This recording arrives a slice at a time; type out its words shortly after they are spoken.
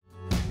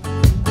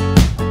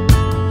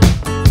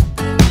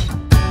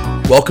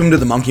Welcome to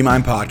the Monkey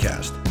Mind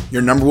Podcast,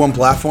 your number one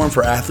platform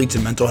for athletes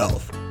and mental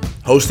health.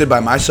 Hosted by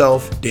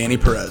myself, Danny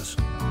Perez.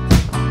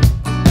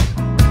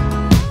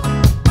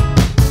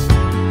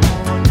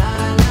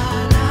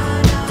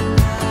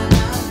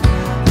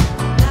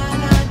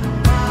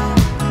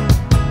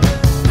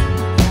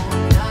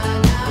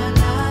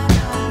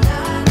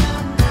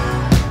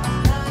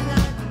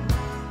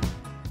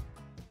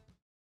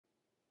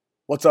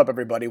 What's up,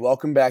 everybody?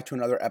 Welcome back to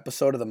another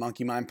episode of the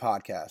Monkey Mind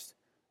Podcast.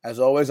 As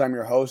always, I'm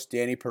your host,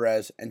 Danny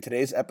Perez, and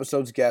today's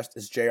episode's guest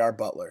is J.R.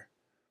 Butler.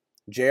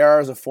 J.R.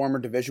 is a former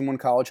Division I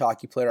college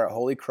hockey player at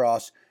Holy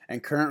Cross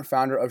and current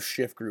founder of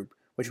Shift Group,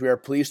 which we are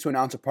pleased to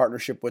announce a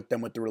partnership with them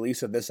with the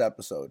release of this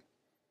episode.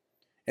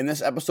 In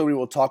this episode, we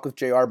will talk with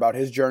J.R. about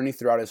his journey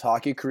throughout his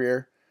hockey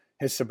career,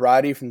 his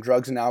sobriety from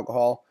drugs and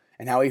alcohol,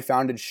 and how he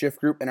founded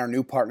Shift Group and our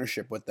new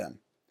partnership with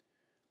them.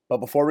 But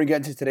before we get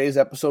into today's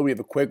episode, we have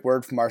a quick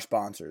word from our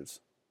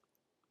sponsors.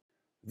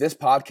 This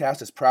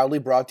podcast is proudly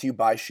brought to you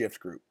by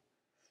Shift Group.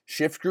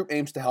 Shift Group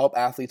aims to help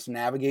athletes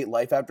navigate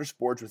life after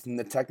sports within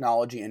the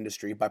technology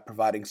industry by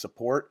providing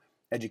support,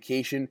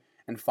 education,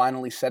 and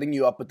finally setting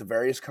you up with the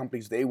various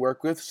companies they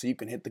work with so you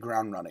can hit the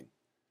ground running.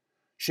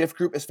 Shift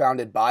Group is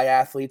founded by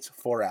athletes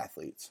for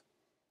athletes.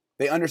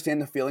 They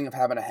understand the feeling of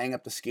having to hang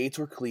up the skates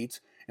or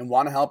cleats and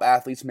want to help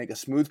athletes make a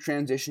smooth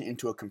transition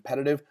into a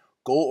competitive,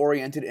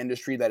 goal-oriented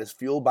industry that is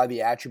fueled by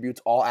the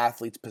attributes all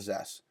athletes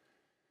possess.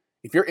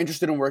 If you're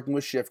interested in working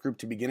with Shift Group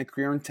to begin a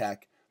career in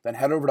tech, then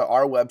head over to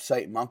our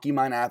website,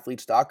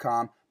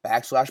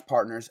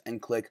 monkeymindathletes.com/partners and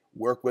click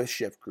Work with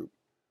Shift Group.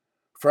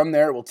 From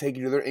there, it will take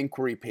you to their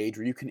inquiry page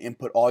where you can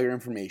input all your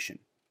information.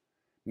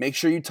 Make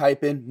sure you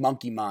type in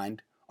Monkey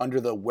Mind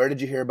under the Where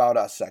Did You Hear About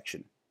Us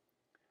section.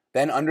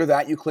 Then under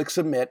that, you click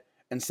Submit,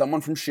 and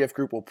someone from Shift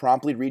Group will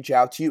promptly reach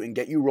out to you and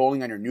get you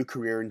rolling on your new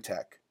career in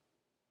tech.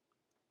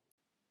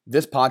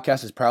 This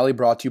podcast is proudly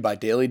brought to you by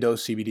Daily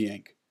Dose CBD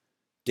Inc.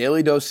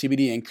 Daily Dose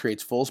CBD Inc.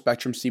 creates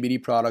full-spectrum CBD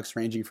products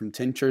ranging from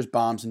tinctures,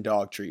 bombs, and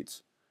dog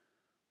treats.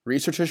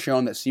 Research has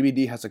shown that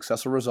CBD has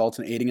successful results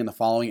in aiding in the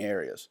following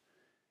areas: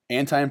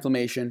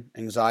 anti-inflammation,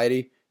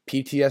 anxiety,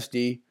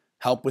 PTSD,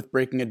 help with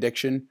breaking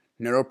addiction,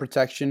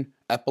 neuroprotection,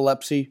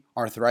 epilepsy,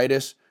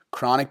 arthritis,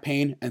 chronic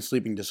pain, and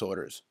sleeping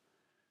disorders.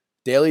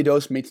 Daily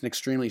Dose makes an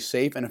extremely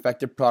safe and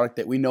effective product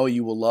that we know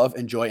you will love,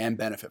 enjoy, and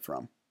benefit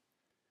from.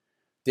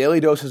 Daily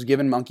Dose has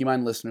given Monkey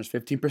Mind listeners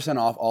 15%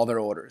 off all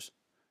their orders.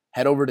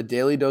 Head over to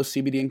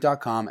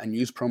dailydosecbdinc.com and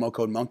use promo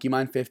code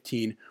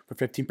MonkeyMind15 for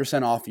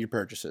 15% off your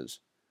purchases.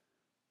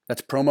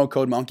 That's promo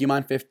code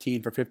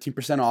MonkeyMind15 for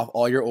 15% off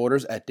all your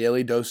orders at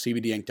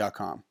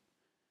dailydosecbdinc.com.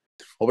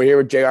 Over here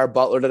with J.R.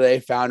 Butler today,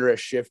 founder at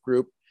Shift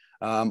Group,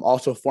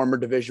 also former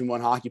Division I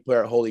hockey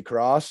player at Holy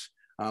Cross.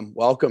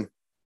 Welcome.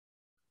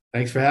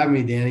 Thanks for having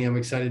me, Danny. I'm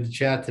excited to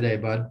chat today,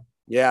 bud.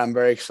 Yeah, I'm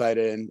very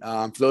excited. And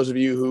for those of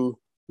you who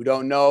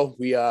don't know,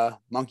 we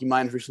Monkey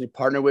Mind has recently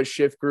partnered with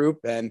Shift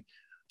Group and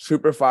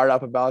super fired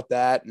up about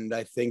that. And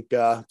I think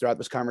throughout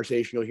this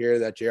conversation, you'll hear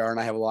that JR and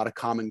I have a lot of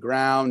common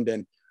ground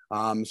and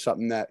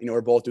something that,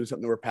 we're both doing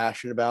something that we're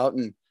passionate about.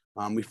 And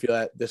we feel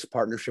that this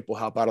partnership will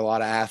help out a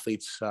lot of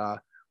athletes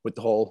with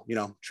the whole,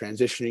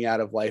 transitioning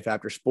out of life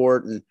after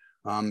sport and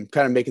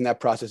kind of making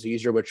that process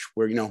easier, which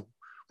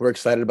we're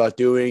excited about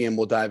doing, and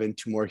we'll dive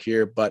into more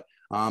here. But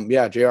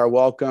JR,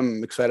 welcome.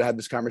 I'm excited to have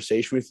this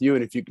conversation with you.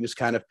 And if you can just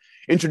kind of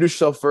introduce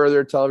yourself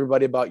further, tell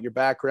everybody about your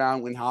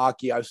background in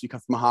hockey. Obviously, you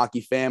come from a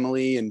hockey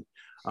family, and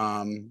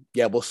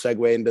we'll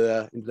segue into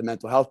the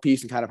mental health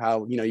piece and kind of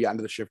how you got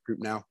into the Shift Group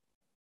now.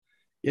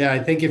 Yeah, I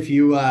think if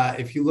you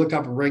look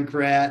up rink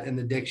rat in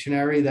the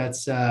dictionary,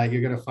 that's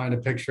you're gonna find a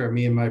picture of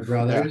me and my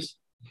brothers.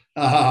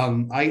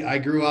 Yeah. I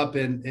grew up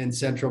in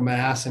Central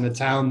Mass in a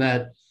town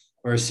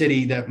or a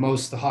city that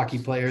most of the hockey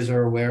players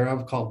are aware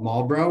of, called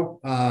Marlborough.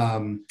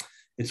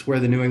 It's where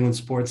the New England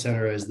Sports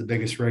Center is, the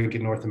biggest rink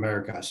in North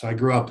America. So I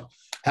grew up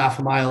half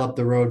a mile up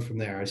the road from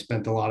there. I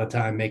spent a lot of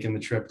time making the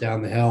trip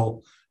down the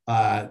hill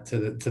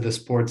to the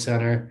sports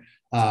center.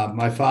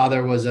 My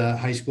father was a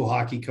high school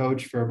hockey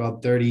coach for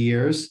about 30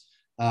 years,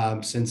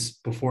 since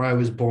before I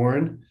was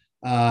born.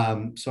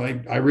 So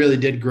I really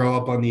did grow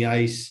up on the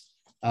ice.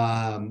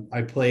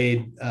 I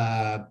played,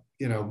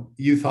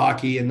 youth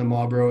hockey in the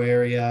Marlborough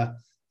area.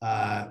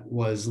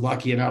 Was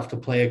lucky enough to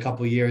play a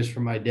couple years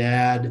for my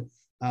dad.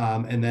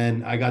 And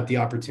then I got the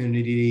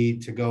opportunity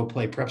to go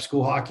play prep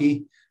school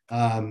hockey,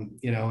 in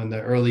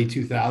the early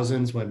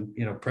 2000s when,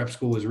 prep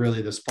school was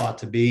really the spot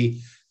to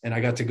be. And I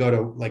got to go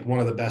to like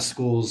one of the best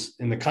schools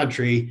in the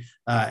country,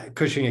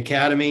 Cushing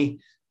Academy,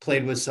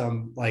 played with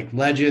some like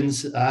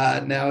legends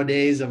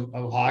nowadays of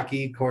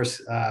hockey. Of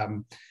course,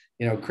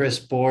 Chris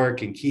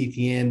Bork and Keith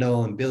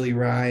Yandel and Billy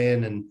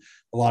Ryan and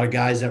a lot of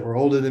guys that were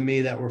older than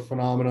me that were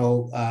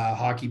phenomenal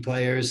hockey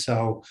players.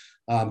 So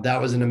that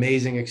was an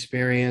amazing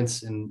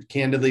experience. And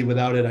candidly,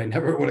 without it, I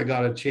never would have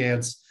got a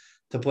chance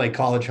to play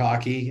college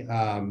hockey.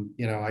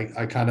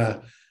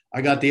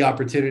 I got the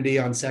opportunity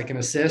on second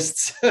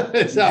assists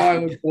is how I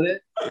would put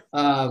it.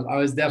 I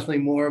was definitely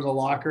more of a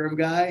locker room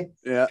guy.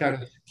 Yeah. Kind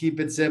of keep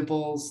it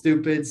simple,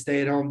 stupid,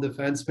 stay at home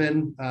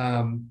defenseman.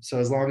 So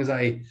as long as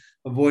I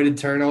avoided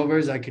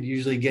turnovers, I could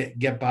usually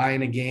get by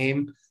in a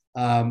game.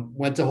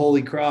 Went to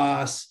Holy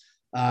Cross,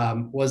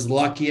 was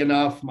lucky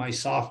enough my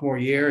sophomore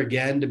year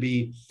again to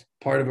be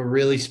part of a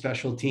really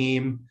special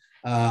team.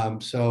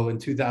 So in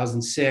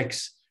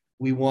 2006,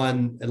 we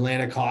won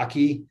Atlantic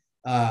Hockey,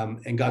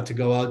 and got to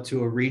go out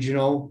to a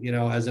regional,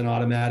 as an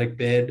automatic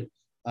bid,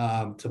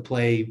 to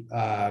play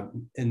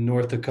in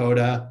North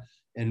Dakota.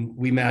 And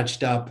we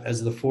matched up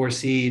as the 4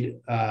 seed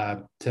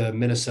to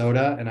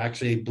Minnesota, and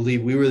actually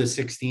believe we were the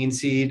 16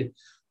 seed.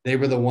 They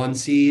were the 1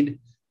 seed,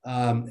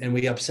 and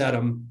we upset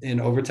them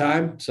in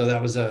overtime. So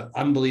that was an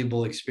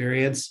unbelievable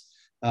experience.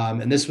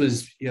 And this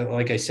was,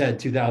 like I said,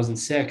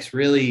 2006.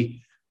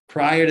 Really,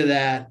 prior to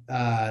that,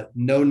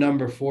 no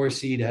number 4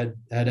 seed had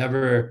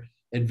ever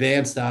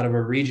advanced out of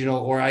a regional,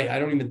 or I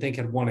don't even think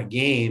had won a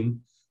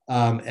game.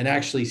 And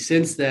actually,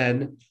 since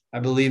then, I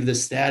believe the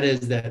stat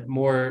is that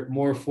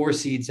more 4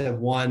 seeds have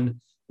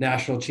won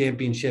national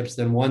championships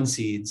than 1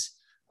 seeds.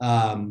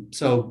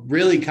 So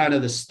really kind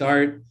of the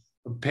start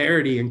of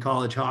parity in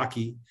college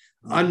hockey.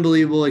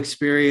 Unbelievable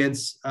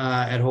experience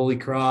at Holy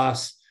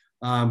Cross.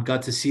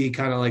 Got to see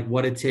kind of like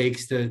what it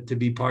takes to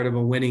be part of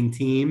a winning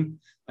team,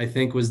 I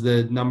think was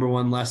the number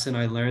one lesson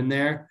I learned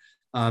there.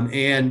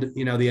 And,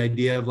 the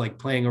idea of like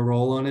playing a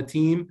role on a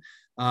team.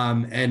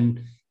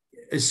 And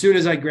as soon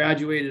as I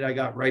graduated, I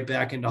got right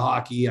back into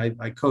hockey.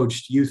 I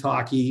coached youth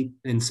hockey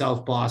in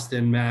South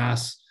Boston,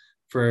 Mass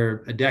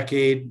for a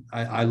decade.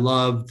 I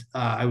loved,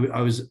 I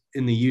was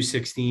in the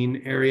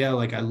U16 area.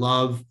 Like I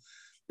love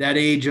that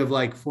age of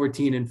like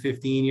 14 and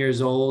 15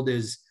 years old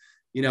is,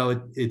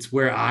 it's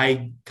where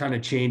I kind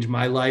of changed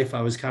my life.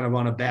 I was kind of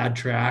on a bad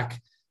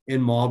track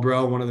in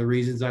Marlboro. One of the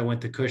reasons I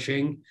went to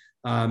Cushing.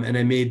 And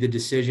I made the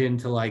decision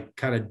to like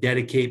kind of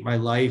dedicate my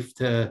life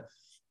to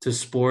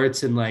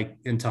sports and like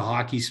into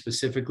hockey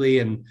specifically.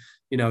 And,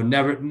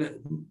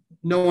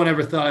 no one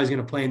ever thought I was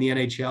going to play in the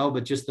NHL,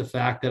 but just the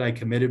fact that I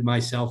committed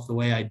myself the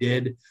way I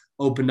did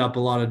opened up a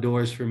lot of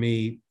doors for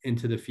me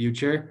into the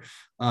future.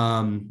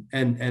 And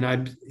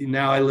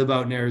now I live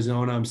out in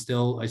Arizona.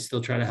 I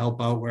still try to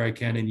help out where I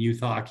can in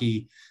youth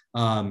hockey.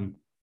 And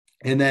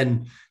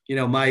then,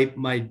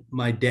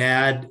 my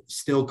dad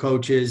still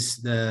coaches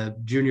the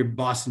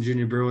Boston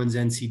Junior Bruins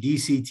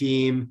NCDC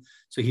team.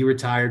 So he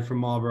retired from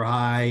Marlboro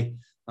High.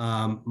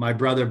 My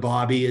brother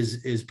Bobby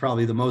is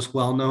probably the most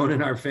well-known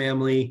in our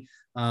family.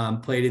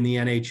 Played in the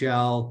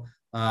NHL,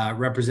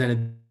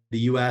 represented the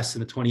U.S.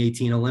 in the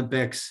 2018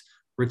 Olympics,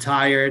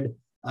 retired,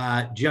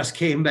 just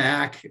came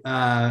back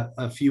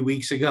a few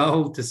weeks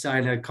ago to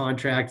sign a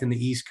contract in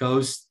the East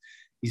Coast.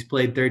 He's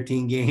played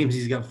 13 games.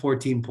 He's got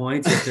 14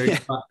 points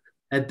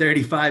at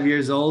 35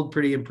 years old.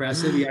 Pretty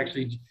impressive. He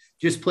actually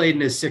just played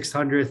in his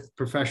 600th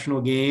professional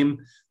game.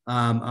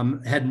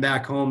 I'm heading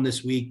back home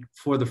this week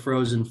for the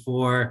Frozen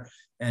Four.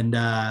 And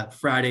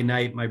Friday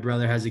night, my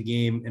brother has a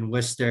game in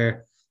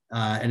Worcester,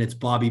 and it's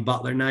Bobby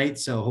Butler night.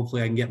 So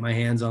hopefully I can get my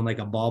hands on like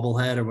a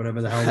bobblehead or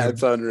whatever the hell.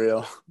 That's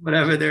unreal.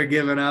 Whatever they're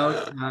giving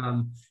out.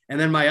 And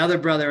then my other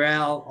brother,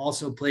 Al,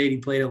 also played. He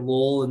played at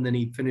Lowell, and then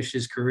he finished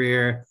his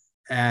career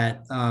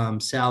at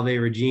Salve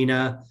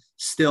Regina.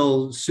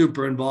 Still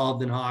super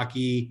involved in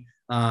hockey.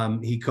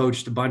 He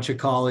coached a bunch of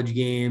college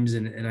games,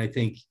 and I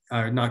think,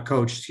 not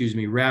coached, excuse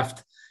me,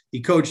 refed.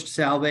 He coached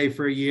Salve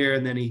for a year,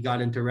 and then he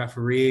got into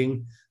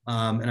refereeing.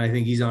 And I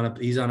think he's on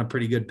a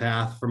pretty good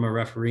path from a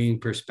refereeing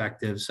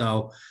perspective.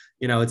 So,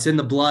 it's in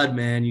the blood,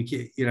 man.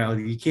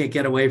 You can't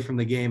get away from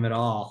the game at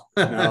all.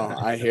 No,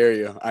 I hear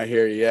you.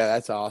 Yeah,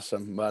 that's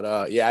awesome. But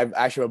I've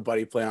actually have a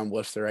buddy playing on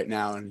Worcester right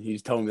now, and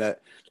he's told me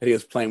that he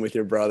was playing with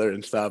your brother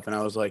and stuff. And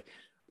I was like,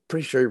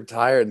 pretty sure he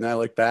retired. And then I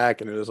looked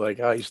back, and it was like,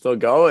 oh, he's still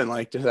going.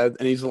 Like, and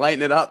he's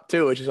lighting it up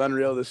too, which is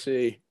unreal to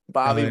see.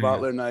 Bobby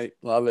Butler night,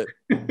 love it.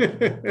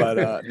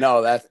 But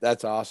no,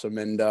 that's awesome.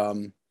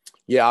 And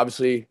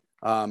obviously.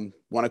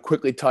 Want to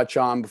quickly touch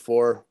on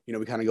before,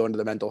 we kind of go into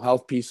the mental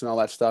health piece and all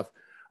that stuff.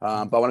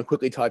 But I want to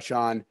quickly touch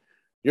on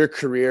your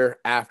career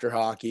after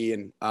hockey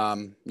and,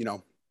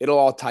 it'll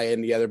all tie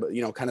in together, but,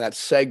 kind of that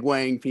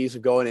segueing piece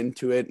of going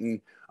into it.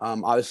 And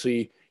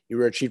obviously you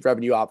were a chief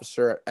revenue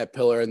officer at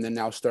Pillar and then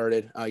now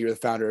you're the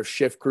founder of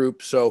Shift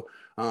Group. So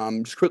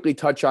just quickly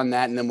touch on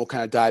that and then we'll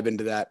kind of dive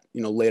into that,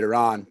 later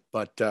on.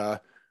 But kind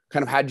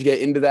of how'd you get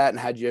into that and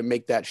how'd you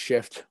make that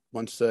shift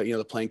once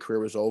the playing career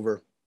was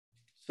over?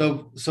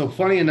 So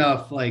funny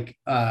enough, like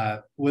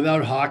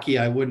without hockey,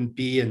 I wouldn't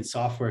be in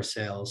software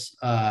sales.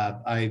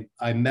 I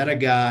met a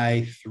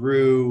guy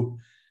through,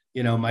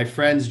 my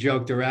friends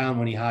joked around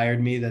when he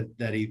hired me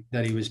that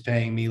he was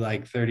paying me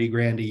like 30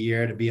 grand a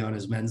year to be on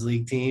his men's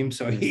league team.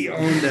 So he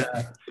owned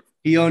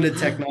a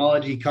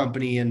technology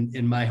company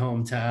in my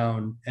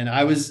hometown, and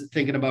I was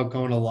thinking about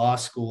going to law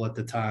school at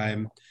the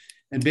time.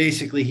 And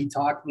basically he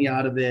talked me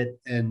out of it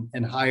and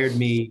hired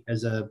me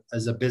as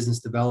a business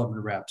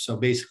development rep. So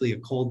basically a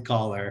cold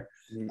caller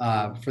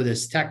for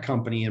this tech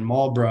company in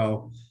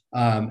Marlboro.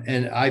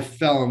 And I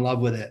fell in love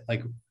with it.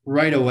 Like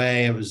right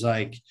away, it was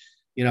like,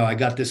 I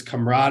got this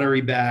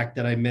camaraderie back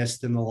that I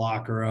missed in the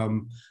locker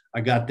room.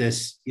 I got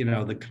this,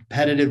 the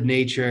competitive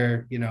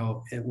nature,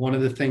 one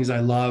of the things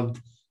I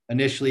loved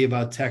initially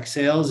about tech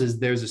sales is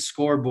there's a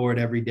scoreboard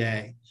every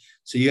day.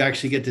 So you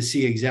actually get to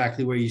see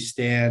exactly where you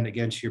stand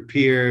against your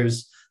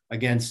peers,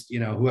 against,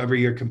 whoever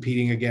you're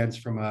competing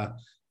against from a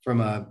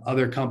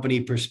other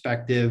company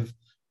perspective.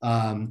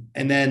 And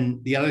then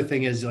the other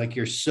thing is like,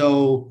 you're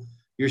so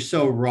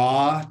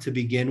raw to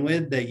begin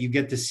with that you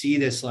get to see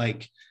this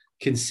like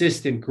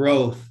consistent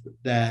growth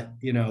that,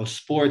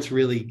 sports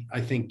really,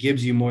 I think,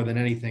 gives you more than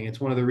anything.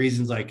 It's one of the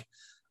reasons like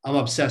I'm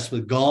obsessed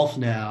with golf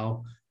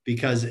now,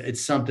 because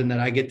it's something that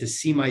I get to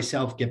see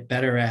myself get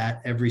better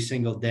at every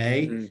single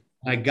day. Mm.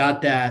 I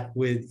got that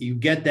with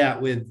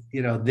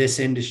this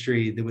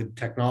industry, with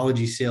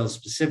technology sales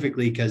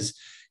specifically, because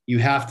you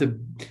have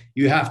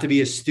to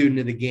be a student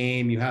of the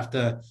game. You have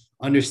to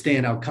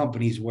understand how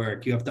companies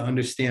work. You have to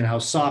understand how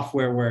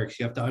software works.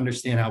 You have to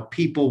understand how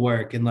people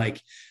work. And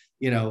like,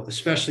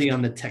 especially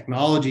on the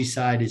technology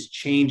side, is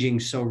changing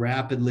so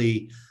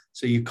rapidly.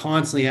 So you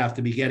constantly have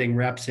to be getting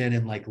reps in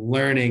and like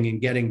learning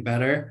and getting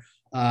better.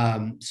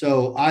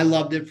 So I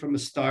loved it from the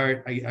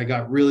start. I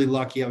got really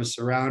lucky. I was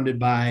surrounded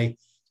by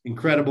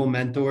incredible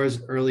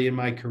mentors early in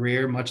my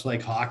career, much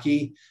like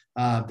hockey,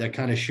 that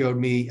kind of showed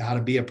me how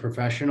to be a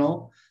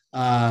professional.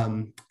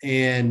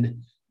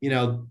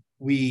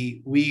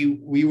 We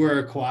were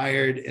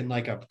acquired in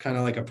like a kind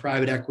of like a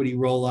private equity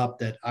roll up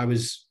that I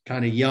was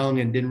kind of young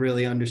and didn't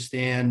really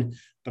understand,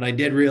 but I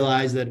did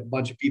realize that a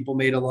bunch of people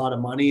made a lot of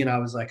money, and I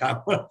was like, I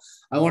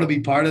want to be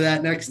part of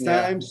that next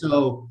time.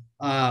 So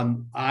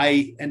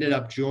I ended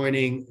up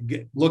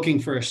looking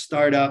for a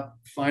startup,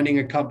 finding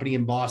a company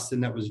in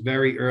Boston that was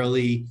very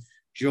early,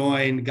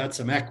 joined, got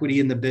some equity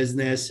in the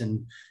business,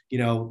 and,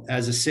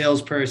 as a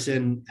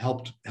salesperson,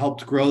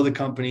 helped grow the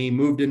company,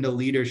 moved into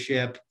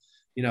leadership.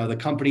 The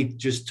company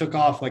just took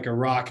off like a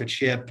rocket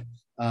ship.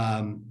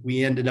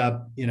 We ended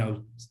up,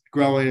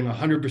 growing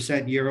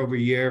 100% year over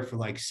year for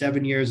like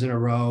 7 years in a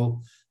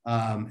row.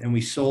 And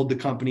we sold the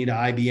company to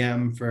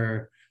IBM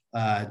for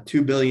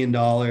 $2 billion,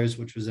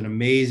 which was an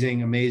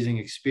amazing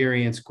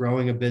experience,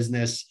 growing a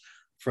business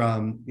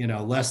from,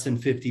 less than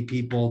 50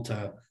 people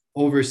to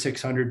over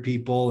 600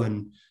 people.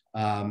 And,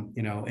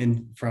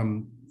 and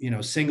from,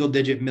 single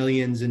digit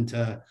millions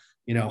into,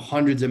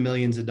 hundreds of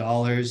millions of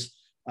dollars.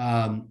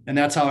 And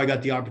that's how I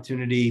got the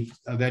opportunity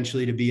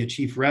eventually to be a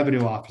chief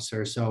revenue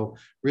officer. So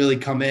really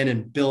come in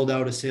and build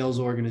out a sales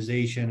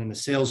organization and a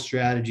sales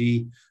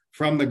strategy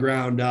from the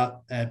ground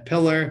up at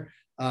Pillar.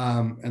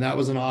 And that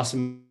was an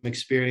awesome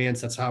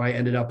experience. That's how I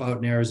ended up out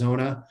in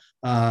Arizona,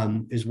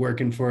 is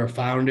working for a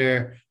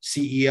founder,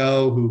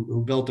 CEO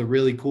who built a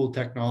really cool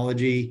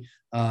technology.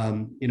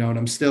 And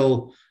I'm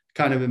still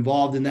kind of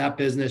involved in that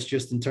business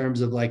just in terms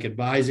of like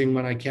advising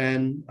when I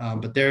can.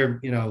 But they're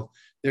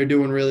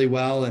doing really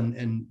well.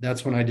 And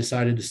that's when I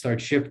decided to start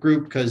Shift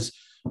Group, because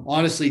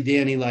honestly,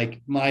 Danny,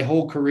 like my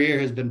whole career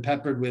has been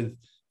peppered with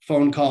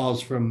phone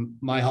calls from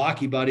my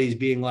hockey buddies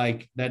being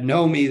like, that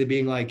know me, that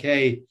being like,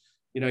 hey,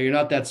 you're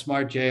not that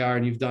smart, JR,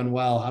 and you've done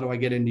well. How do I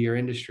get into your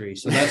industry?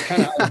 So that's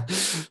kind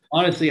of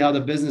honestly how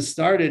the business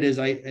started, is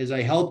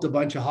I helped a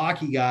bunch of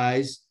hockey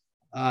guys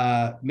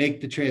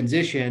make the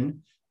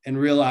transition and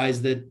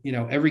realize that,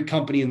 every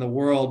company in the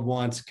world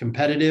wants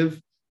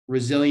competitive,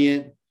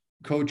 resilient,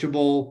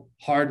 coachable,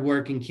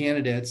 hardworking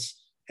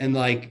candidates. And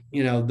like,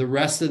 the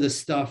rest of the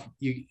stuff,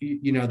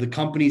 the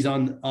company's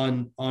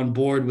on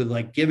board with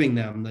like giving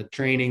them the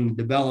training,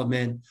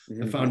 development,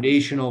 the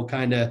foundational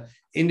kind of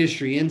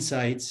industry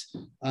insights.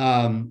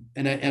 And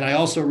I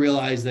also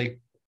realized that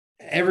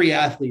every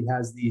athlete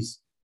has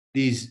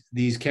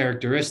these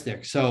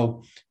characteristics.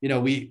 So,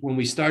 when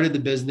we started the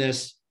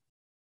business,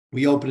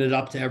 we opened it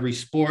up to every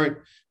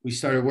sport. We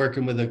started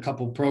working with a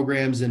couple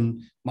programs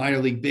in minor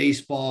league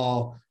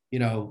baseball,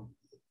 the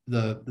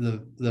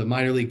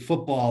minor league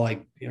football,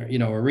 like,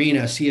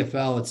 Arena,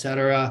 CFL, et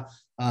cetera.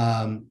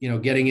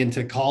 Getting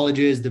into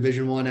colleges,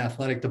 Division I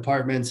athletic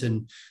departments,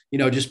 and,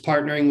 just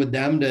partnering with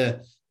them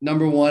to,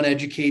 number one,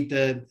 educate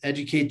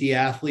the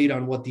athlete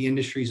on what the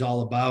industry is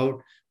all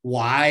about,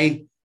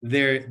 why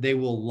they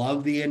will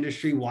love the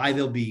industry, why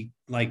they'll be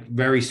like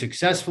very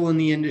successful in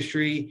the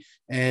industry.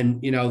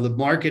 And, the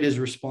market has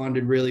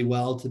responded really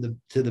well to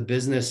the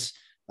business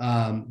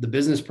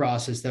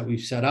process that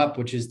we've set up,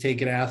 which is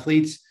taking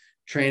athletes,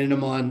 training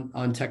them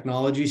on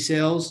technology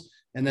sales,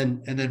 and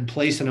then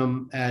placing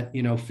them at,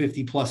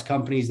 50 plus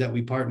companies that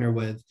we partner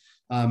with.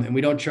 And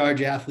we don't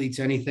charge athletes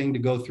anything to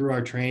go through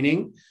our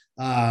training.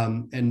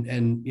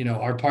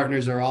 Our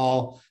partners are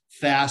all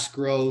fast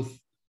growth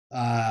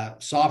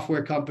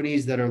software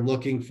companies that are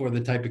looking for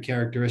the type of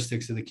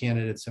characteristics of the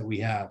candidates that we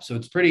have. So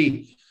it's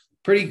pretty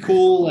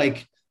cool,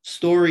 like,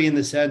 story in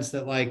the sense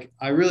that, like,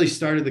 I really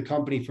started the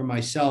company for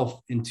myself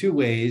in two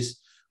ways.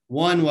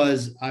 One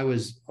was I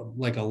was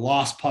like a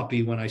lost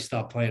puppy when I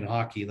stopped playing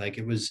hockey. Like,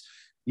 it was,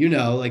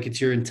 like,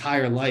 it's your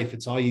entire life.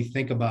 It's all you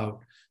think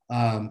about.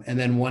 And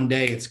then one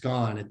day it's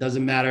gone. It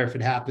doesn't matter if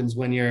it happens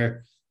when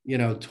you're,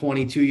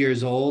 22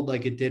 years old,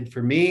 like it did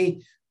for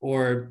me,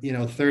 or,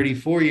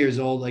 34 years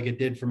old, like it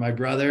did for my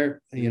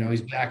brother.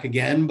 He's back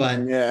again, but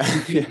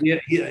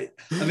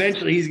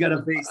eventually he's got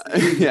to face the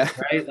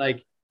truth, right?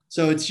 Like,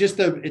 So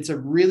it's a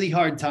really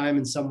hard time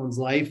in someone's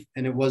life.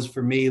 And it was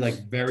for me,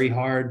 like very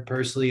hard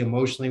personally,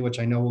 emotionally, which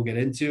I know we'll get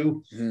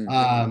into.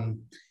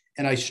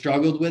 And I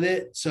struggled with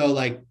it. So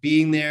like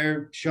being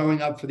there,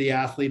 showing up for the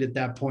athlete at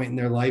that point in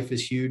their life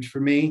is huge for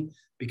me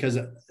because,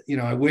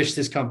 I wish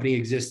this company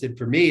existed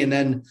for me. And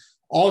then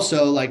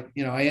also like,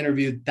 I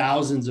interviewed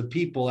thousands of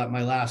people at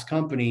my last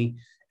company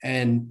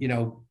and,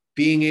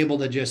 being able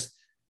to just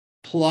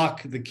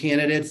pluck the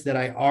candidates that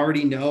I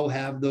already know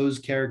have those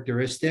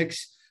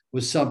characteristics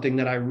was something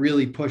that I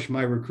really pushed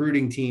my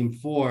recruiting team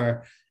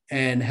for.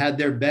 And had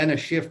there been a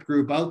shift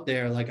group out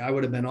there, like I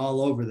would have been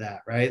all over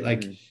that, right?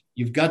 Like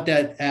you've got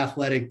that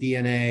athletic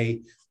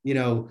DNA.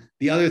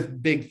 The other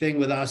big thing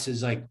with us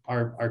is like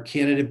our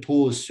candidate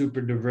pool is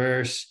super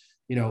diverse,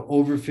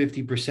 over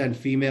 50%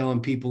 female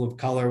and people of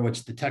color,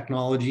 which the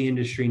technology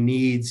industry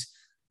needs,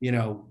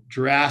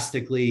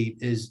 drastically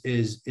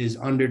is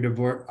under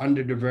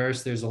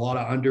diverse. There's a lot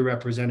of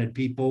underrepresented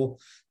people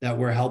that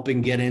we're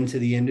helping get into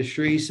the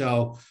industry.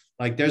 So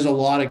like there's a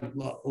lot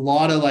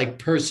of like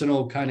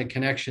personal kind of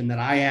connection that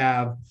I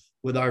have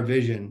with our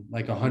vision,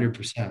 like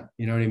 100%.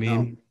 You know what I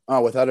mean?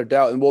 Oh, without a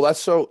doubt. And well,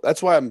 that's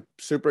why I'm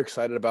super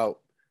excited about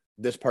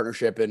this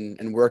partnership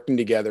and working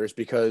together, is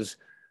because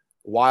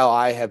while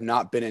I have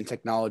not been in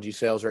technology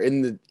sales or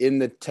in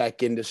the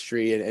tech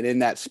industry and in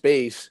that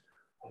space,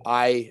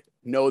 I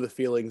know the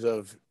feelings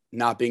of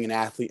not being an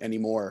athlete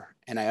anymore.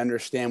 And I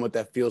understand what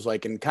that feels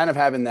like and kind of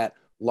having that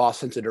lost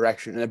sense of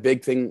direction. And a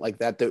big thing like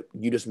that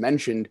you just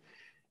mentioned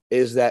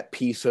is that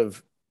piece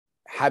of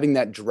having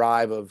that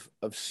drive of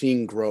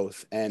seeing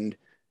growth and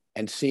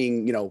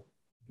seeing,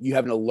 you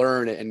having to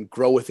learn and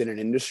grow within an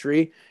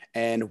industry.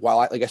 And while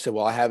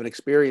I haven't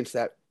experienced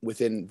that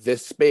within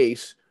this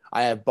space,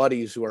 I have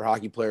buddies who are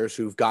hockey players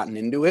who've gotten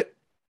into it,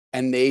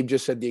 and they've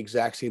just said the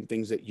exact same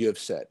things that you have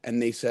said.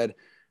 And they said,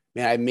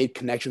 man, I made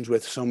connections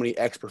with so many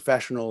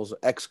ex-professionals,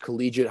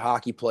 ex-collegiate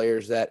hockey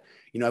players that,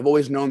 I've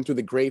always known through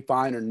the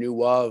grapevine or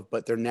knew of,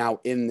 but they're now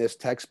in this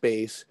tech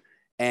space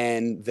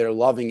and they're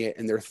loving it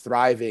and they're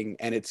thriving,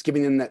 and it's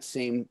giving them that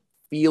same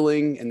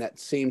feeling and that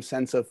same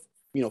sense of,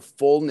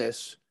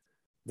 fullness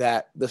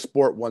that the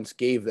sport once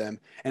gave them.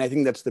 And I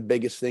think that's the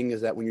biggest thing,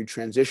 is that when you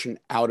transition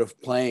out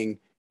of playing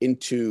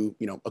into,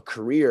 a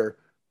career,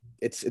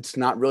 it's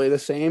not really the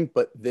same,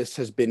 but this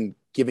has been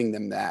giving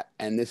them that.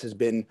 And this has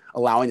been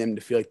allowing them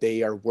to feel like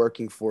they are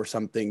working for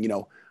something,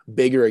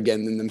 bigger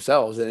again than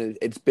themselves. And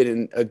it's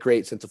been a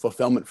great sense of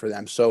fulfillment for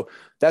them. So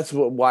that's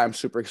why I'm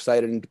super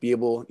excited, and to be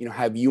able,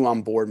 have you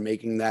on board,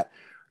 making that,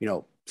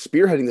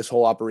 spearheading this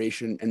whole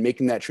operation and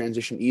making that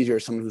transition easier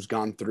as someone who's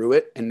gone through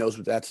it and knows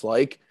what that's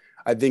like,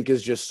 I think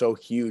is just so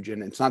huge.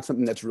 And it's not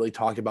something that's really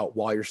talked about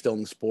while you're still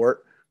in the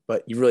sport,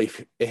 but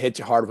it hits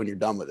you hard when you're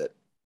done with it.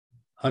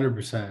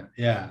 100%.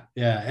 Yeah.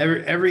 Yeah.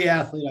 Every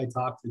athlete I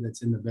talk to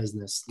that's in the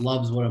business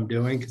loves what I'm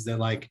doing, because they're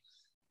like,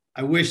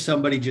 I wish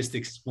somebody just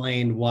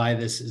explained why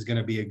this is going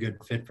to be a good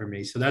fit for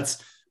me. So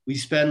we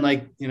spend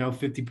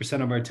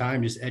 50% of our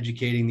time just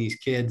educating these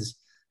kids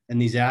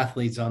and these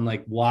athletes on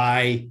like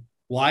why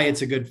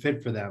it's a good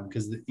fit for them.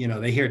 Cause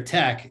they hear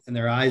tech and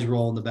their eyes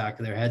roll in the back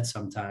of their head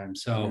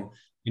sometimes. So,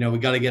 we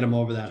got to get them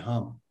over that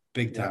hump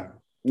big time. Yeah.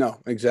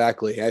 No,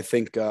 exactly. I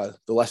think the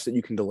less that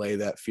you can delay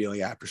that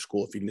feeling after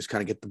school, if you can just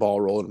kind of get the ball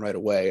rolling right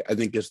away, I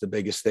think is the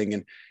biggest thing.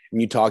 And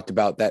you talked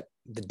about that,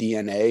 the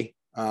DNA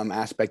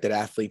aspect that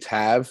athletes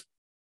have,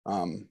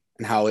 and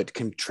how it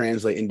can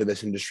translate into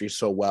this industry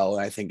so well.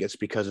 And I think it's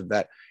because of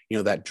that,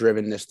 that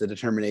drivenness, the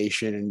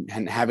determination,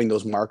 and having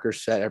those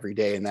markers set every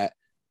day, and that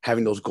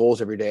having those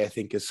goals every day, I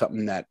think is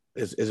something that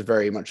is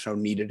very much so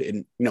needed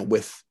in,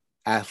 with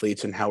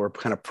athletes, and how we're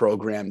kind of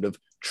programmed of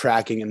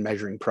tracking and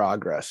measuring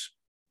progress.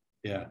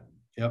 Yeah.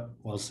 Yep.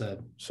 Well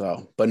said.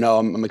 So, but no,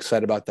 I'm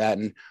excited about that.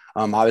 And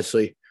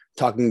obviously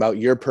talking about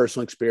your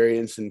personal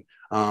experience and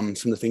some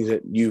of the things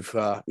that you've,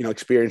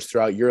 experienced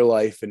throughout your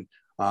life, and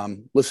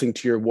listening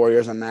to your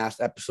Warriors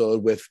Unmasked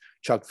episode with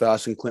Chuck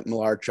Fuss and Clint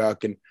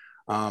Malarchuk. And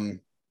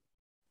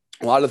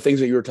a lot of the things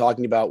that you were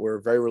talking about were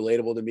very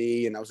relatable to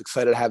me. And I was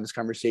excited to have this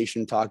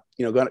conversation, talk,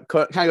 kind of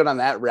go down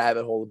that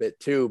rabbit hole a bit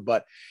too.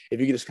 But if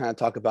you could just kind of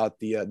talk about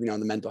the, the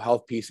mental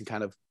health piece and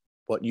kind of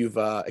what you've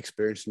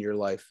experienced in your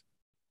life.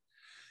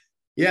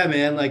 Yeah,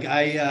 man. Like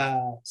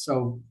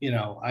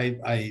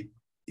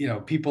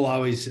people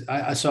always,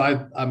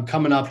 I'm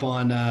coming up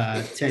on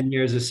 10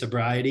 years of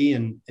sobriety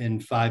in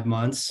 5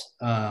 months.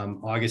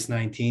 August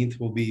 19th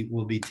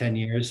will be 10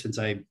 years since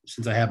I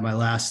had my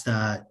last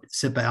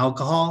sip of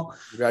alcohol.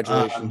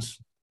 Congratulations.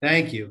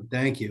 Thank you.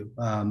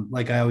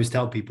 Like I always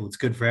tell people, it's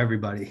good for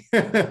everybody.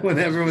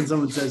 When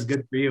someone says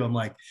good for you, I'm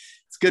like,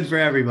 it's good for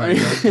everybody.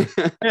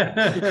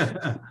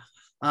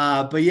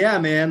 But yeah,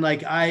 man,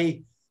 like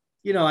I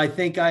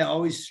think I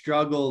always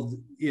struggled,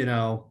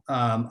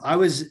 I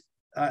was,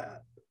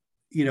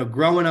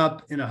 growing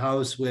up in a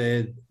house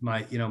with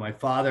my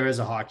father as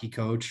a hockey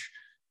coach,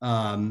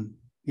 and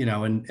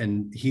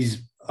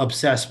he's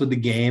obsessed with the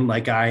game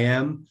like I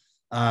am.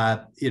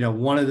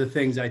 One of the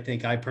things I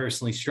think I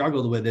personally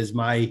struggled with is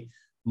I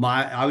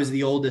was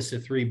the oldest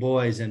of 3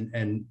 boys,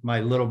 and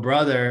my little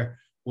brother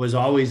was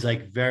always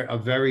like a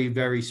very,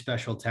 very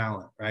special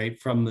talent,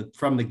 right? From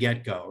the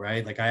get-go,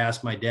 right? Like I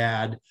asked my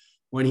dad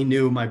when he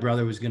knew my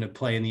brother was going to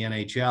play in the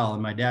NHL,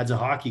 and my dad's a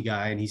hockey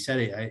guy. And he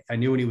said, I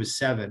knew when he was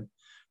 7,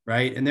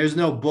 right? And there's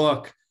no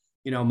book,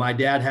 my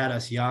dad had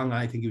us young.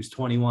 I think he was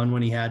 21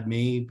 when he had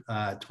me,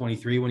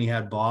 23 when he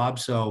had Bob.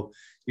 So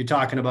you're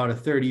talking about a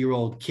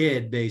 30-year-old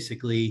kid,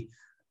 basically,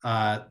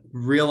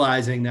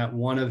 realizing that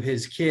one of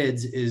his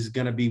kids is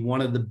going to be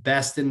one of the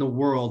best in the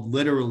world,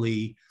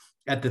 literally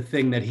at the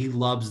thing that he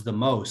loves the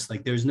most.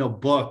 Like there's no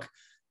book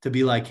to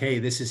be like, hey,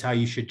 this is how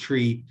you should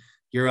treat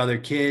your other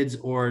kids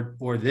or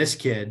this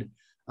kid.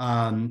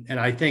 And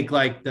I think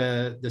like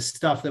the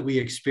stuff that we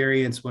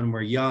experience when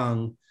we're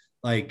young,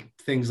 like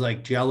things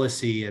like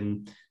jealousy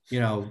and,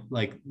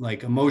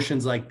 like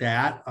emotions like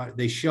that,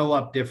 they show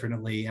up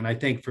differently. And I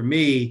think for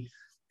me,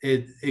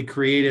 it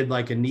created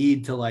like a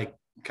need to like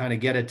kind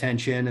of get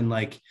attention and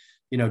like,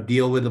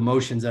 deal with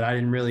emotions that I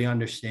didn't really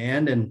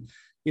understand. And,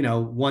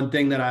 one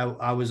thing that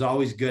I was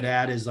always good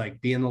at is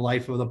like being the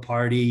life of the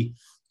party.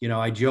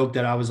 I joked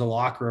that I was a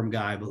locker room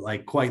guy, but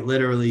like quite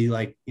literally,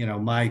 like,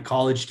 my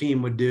college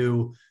team would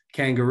do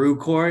kangaroo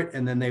court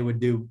and then they would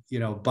do,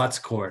 butts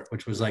court,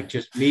 which was like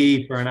just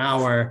me for an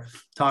hour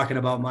talking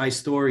about my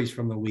stories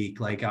from the week.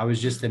 Like I was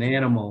just an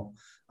animal.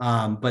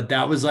 But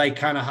that was like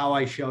kind of how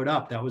I showed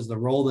up. That was the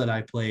role that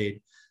I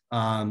played.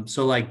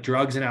 So like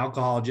drugs and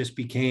alcohol just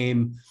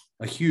became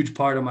a huge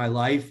part of my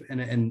life.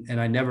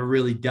 And I never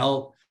really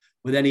dealt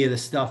with any of the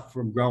stuff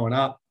from growing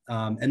up.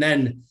 And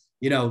then,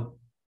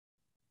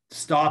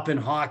 stopping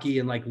hockey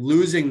and like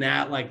losing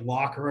that like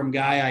locker room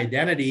guy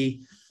identity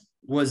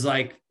was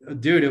like,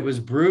 dude, it was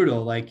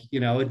brutal. Like,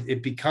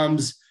 it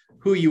becomes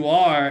who you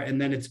are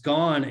and then it's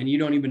gone and you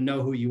don't even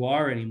know who you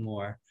are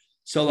anymore.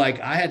 So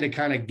like I had to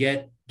kind of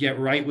get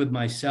right with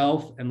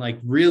myself and like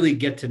really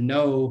get to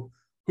know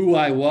who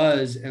I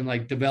was and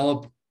like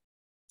develop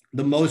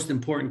the most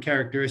important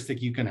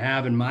characteristic you can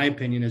have, in my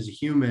opinion, as a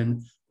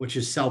human, which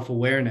is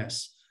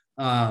self-awareness.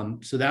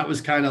 So that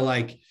was kind of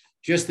like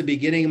just the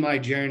beginning of my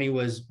journey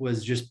was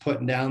just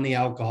putting down the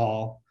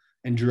alcohol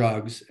and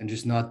drugs and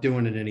just not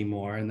doing it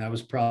anymore. And that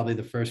was probably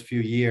the first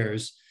few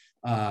years,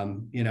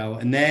 and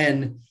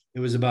then it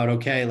was about,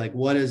 okay, like,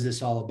 what is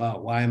this all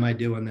about? Why am I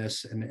doing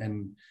this?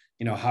 And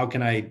how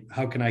can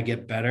I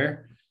get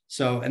better?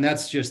 So, and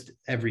that's just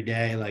every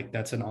day. Like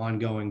that's an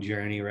ongoing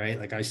journey, right?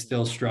 Like I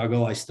still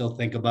struggle. I still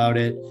think about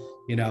it.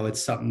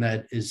 It's something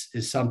that is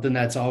something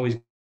that's always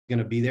going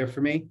to be there for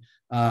me.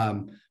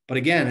 But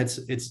again,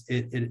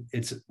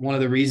 it's one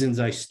of the reasons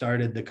I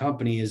started the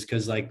company is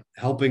because like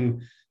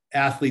helping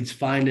athletes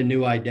find a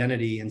new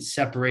identity and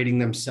separating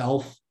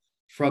themselves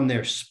from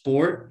their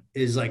sport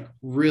is like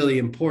really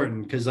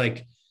important because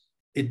like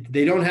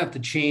they don't have to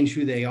change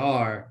who they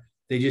are.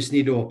 They just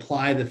need to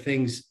apply the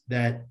things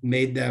that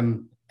made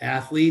them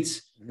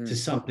athletes to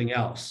something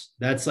else.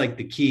 That's like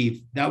the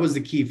key. That was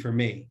the key for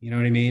me. You know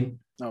what I mean?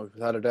 No,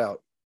 without a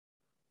doubt.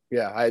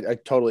 Yeah, I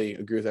totally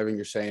agree with everything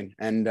you're saying.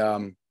 And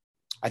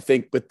I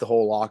think with the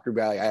whole locker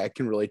guy, I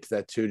can relate to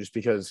that too, just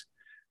because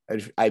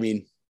I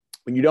mean,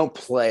 when you don't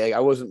play, like, I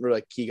wasn't really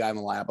a key guy in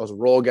the lineup. I was a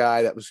role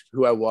guy. That was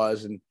who I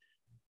was. And,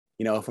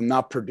 if I'm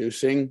not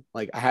producing,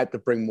 like I had to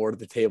bring more to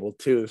the table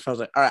too. So I was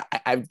like, all right,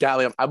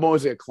 I'm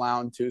always like a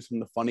clown too. So I'm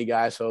the funny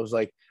guy. So I was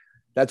like,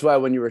 that's why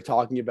when you were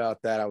talking about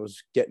that, I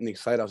was getting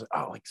excited. I was like,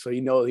 oh, like, so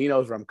he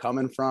knows where I'm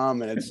coming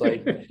from. And it's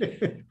like,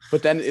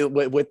 but then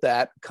with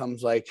that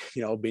comes like,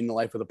 being the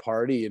life of the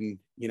party. And,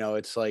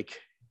 it's like,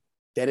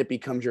 then it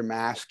becomes you're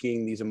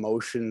masking these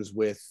emotions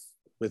with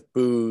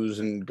booze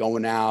and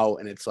going out.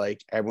 And it's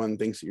like, everyone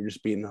thinks that you're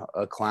just being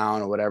a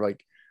clown or whatever.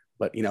 Like,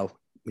 but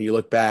when you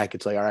look back,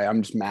 it's like, all right,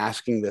 I'm just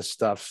masking this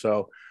stuff.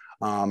 So,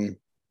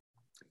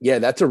 yeah,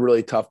 that's a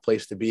really tough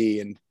place to be.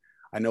 And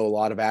I know a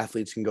lot of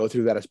athletes can go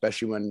through that,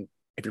 especially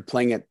if you're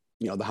playing at,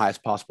 the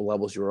highest possible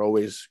levels, you're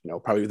always,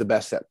 probably the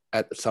best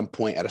at some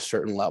point at a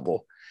certain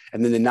level.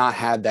 And then to not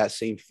have that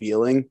same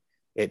feeling,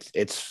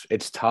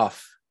 it's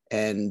tough.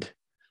 And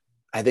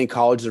I think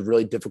college is a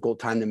really difficult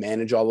time to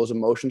manage all those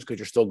emotions because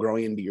you're still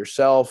growing into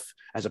yourself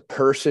as a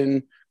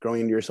person,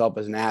 growing into yourself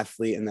as an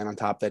athlete. And then on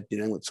top of that,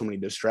 dealing with so many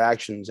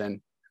distractions. And,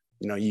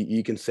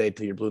 you can say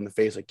till you're blue in the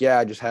face, like, yeah,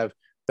 I just have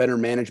better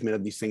management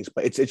of these things,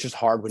 but it's just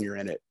hard when you're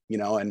in it,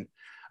 and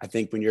I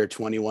think when you're a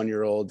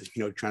 21-year-old,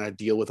 trying to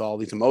deal with all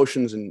these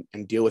emotions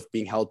and deal with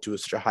being held to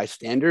such a high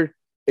standard,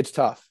 it's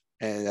tough.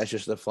 And that's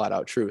just the flat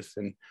out truth.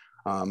 And,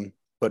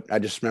 but I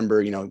just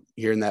remember,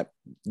 hearing that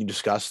you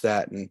discussed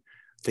that and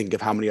think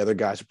of how many other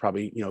guys are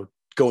probably,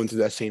 going through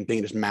that same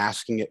thing, just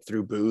masking it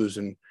through booze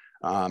and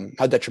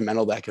how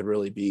detrimental that could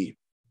really be.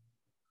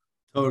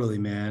 Totally,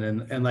 man.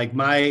 And like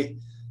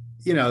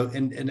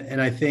and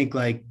I think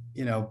like,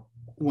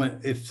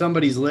 if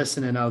somebody's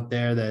listening out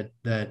there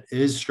that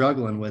is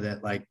struggling with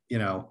it, like,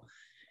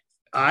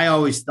 I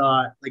always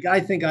thought, like,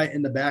 I think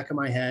in the back of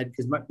my head,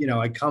 because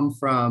I come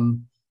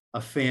from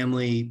a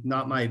family,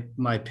 not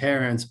my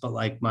parents, but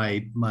like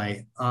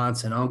my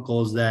aunts and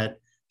uncles that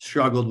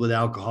struggled with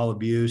alcohol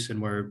abuse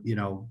and were,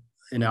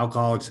 in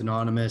Alcoholics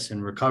Anonymous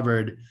and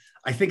recovered.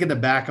 I think in the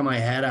back of my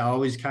head, I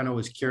always kind of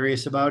was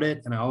curious about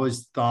it. And I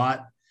always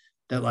thought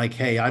that like,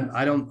 hey, I'm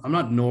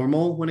not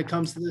normal when it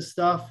comes to this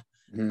stuff,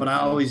 but I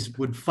always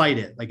would fight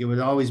it. Like it would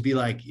always be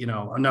like,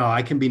 no,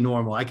 I can be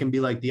normal. I can be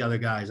like the other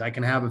guys. I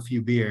can have a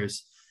few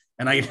beers.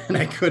 And I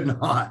could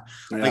not.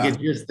 Yeah. Like it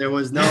just, there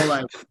was no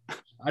like,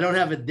 I don't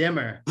have a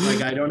dimmer.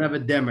 Like I don't have a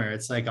dimmer.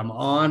 It's like I'm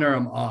on or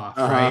I'm off,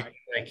 right?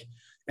 Like,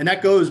 and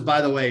that goes,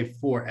 by the way,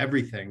 for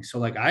everything. So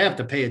like I have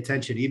to pay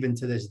attention even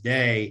to this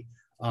day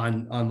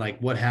on like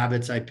what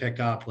habits I pick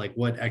up, like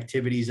what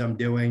activities I'm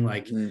doing.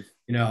 Like,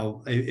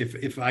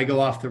 if I go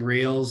off the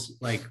rails,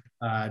 like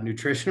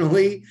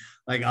nutritionally,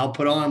 like I'll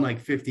put on like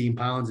 15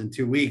 pounds in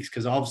 2 weeks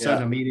because all of a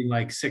sudden I'm eating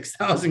like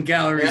 6,000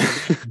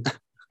 calories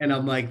and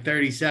I'm like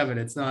 37.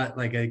 It's not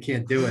like I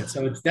can't do it.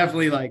 So it's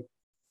definitely like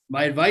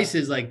my advice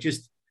is like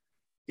just,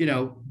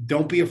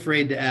 don't be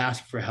afraid to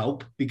ask for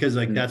help because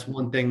like that's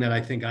one thing that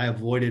I think I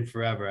avoided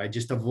forever. I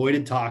just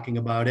avoided talking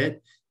about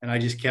it. And I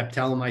just kept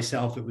telling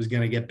myself it was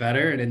going to get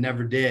better. And it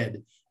never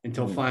did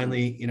until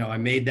finally, I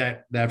made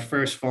that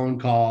first phone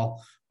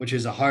call, which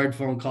is a hard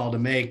phone call to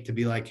make, to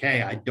be like,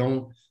 hey, I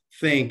don't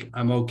think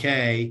I'm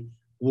okay.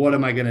 What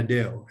am I going to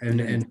do?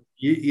 And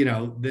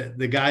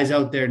the guys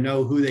out there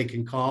know who they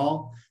can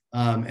call.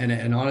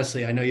 And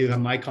honestly, I know you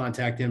have my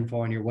contact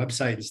info on your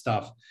website and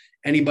stuff.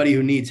 Anybody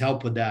who needs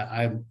help with that,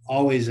 I'm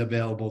always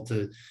available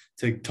to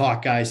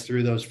talk guys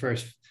through those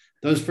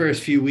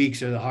first few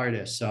weeks are the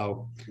hardest.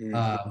 So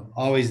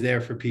always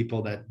there for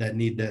people that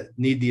need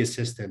the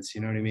assistance.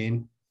 You know what I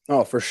mean?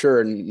 Oh, for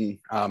sure. And,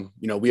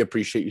 we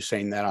appreciate you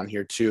saying that on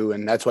here too.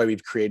 And that's why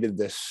we've created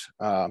this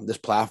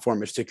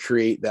platform, is to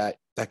create that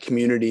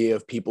community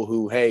of people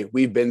who, hey,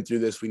 we've been through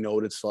this. We know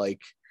what it's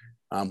like.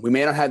 We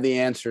may not have the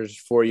answers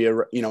for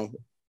you,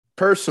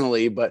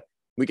 personally, but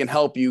we can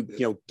help you,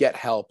 get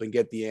help and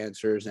get the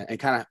answers and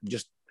kind of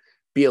just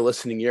be a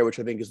listening ear, which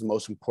I think is the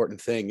most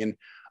important thing. And,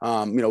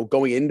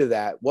 going into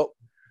that,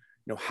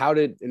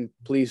 and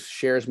please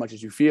share as much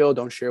as you feel,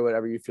 don't share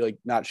whatever you feel like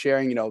not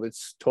sharing,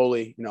 it's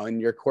totally, in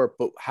your court,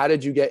 but how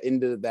did you get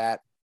into that,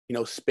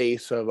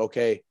 space of,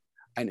 okay,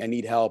 I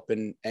need help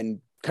and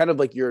kind of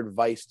like your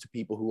advice to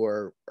people who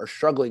are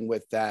struggling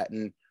with that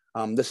and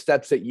the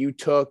steps that you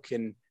took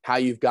and how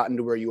you've gotten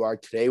to where you are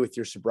today with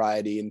your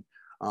sobriety and,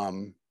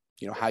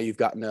 how you've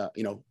gotten a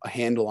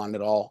handle on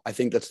it all. I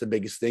think that's the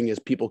biggest thing is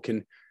people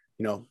can,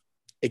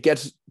 it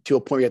gets to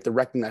a point where you have to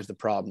recognize the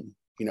problem,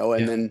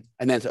 and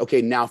then say,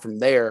 okay, now from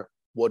there,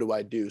 what do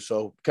I do?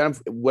 So kind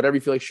of whatever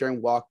you feel like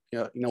sharing, walk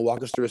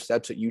us through the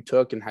steps that you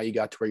took and how you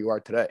got to where you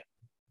are today.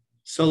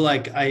 So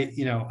like, I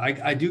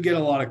do get a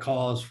lot of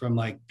calls from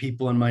like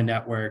people in my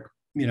network,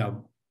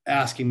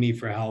 asking me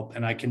for help.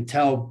 And I can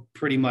tell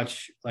pretty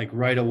much like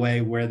right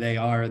away where they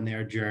are in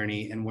their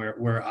journey and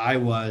where I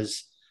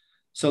was.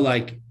 So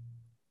like,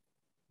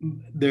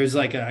 there's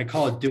like, I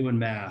call it doing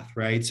math,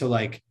 right? So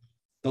like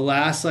the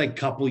last like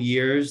couple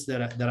years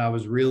that I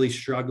was really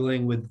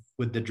struggling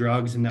with the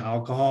drugs and the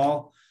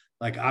alcohol,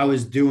 like I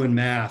was doing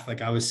math.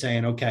 Like I was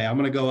saying, okay, I'm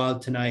going to go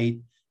out tonight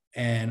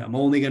and I'm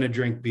only going to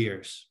drink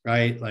beers,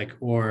 right? Like,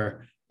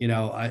 or,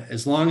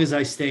 as long as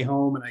I stay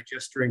home and I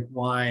just drink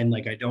wine,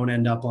 like I don't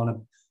end up on a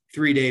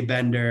 3-day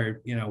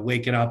bender,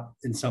 waking up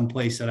in some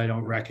place that I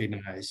don't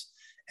recognize.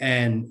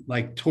 And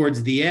like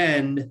towards the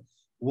end,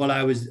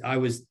 I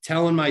was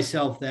telling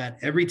myself that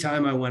every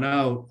time I went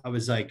out, I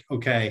was like,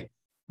 okay,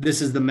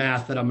 this is the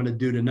math that I'm going to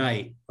do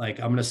tonight. Like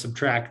I'm going to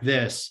subtract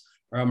this,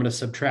 or I'm going to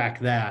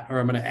subtract that, or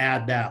I'm going to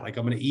add that. Like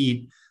I'm going to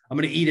eat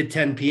at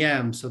 10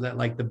 p.m. so that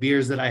like the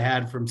beers that I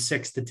had from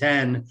 6 to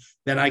 10,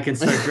 then I can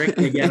start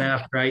drinking again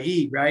after I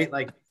eat. Right.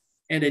 Like,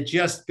 and it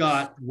just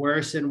got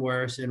worse and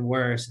worse and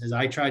worse as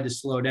I tried to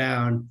slow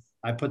down.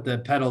 I put the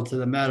pedal to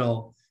the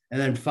metal. And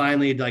then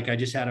finally, like I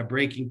just had a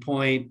breaking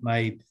point.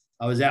 I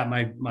was at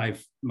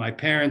my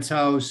parents'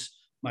 house.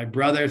 My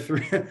brother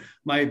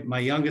my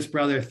youngest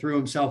brother threw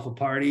himself a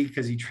party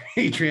because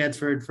he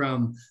transferred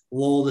from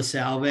Lowell to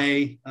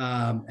Salve.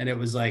 And it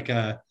was like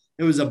it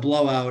was a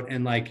blowout.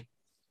 And like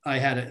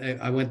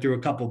I went through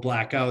a couple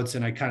blackouts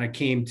and I kind of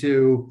came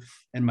to,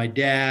 and my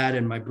dad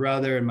and my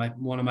brother and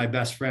one of my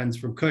best friends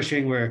from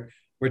Cushing were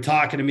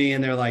talking to me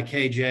and they're like,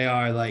 hey,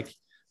 JR, like,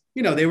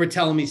 they were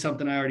telling me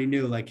something I already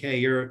knew, like, hey,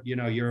 you're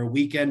a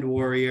weekend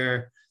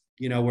warrior.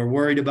 We're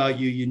worried about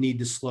you. You need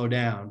to slow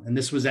down. And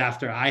this was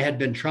after I had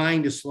been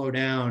trying to slow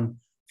down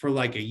for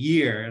like a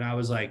year. And I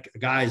was like,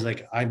 guys,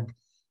 like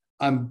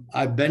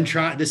I've been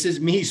trying, this is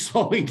me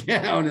slowing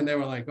down. And they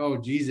were like, oh,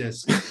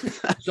 Jesus.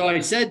 So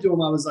I said to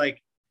them, I was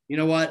like, you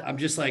know what? I'm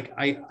just like,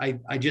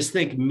 I just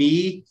think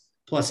me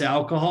plus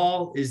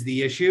alcohol is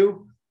the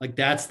issue. Like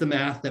that's the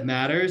math that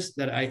matters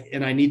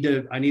I need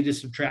to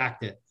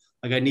subtract it.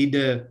 Like I need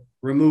to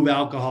remove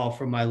alcohol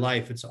from my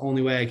life. It's the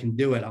only way I can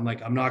do it. I'm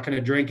like, I'm not going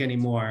to drink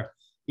anymore.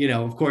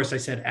 Of course I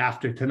said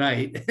after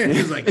tonight. It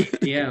was like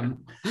 8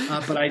 p.m.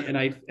 But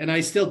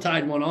I still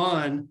tied one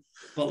on,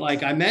 but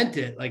like I meant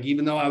it. Like,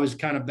 even though I was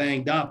kind of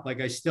banged up,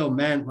 like I still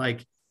meant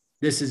like,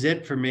 this is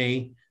it for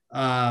me.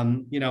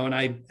 And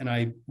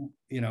I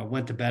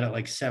went to bed at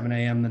like 7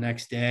 a.m. the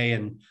next day.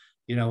 And,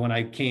 when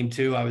I came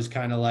to, I was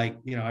kind of like,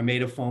 I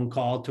made a phone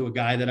call to a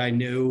guy that I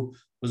knew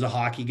was a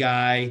hockey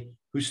guy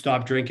who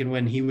stopped drinking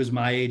when he was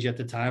my age at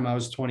the time. I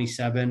was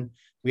 27.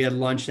 We had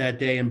lunch that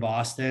day in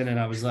Boston, and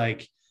I was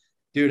like,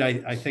 dude,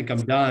 I think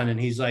I'm done. And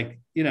he's like,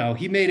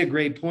 he made a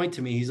great point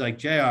to me. He's like,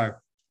 JR,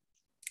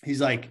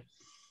 he's like,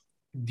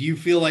 do you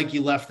feel like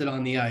you left it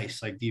on the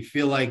ice? Like, do you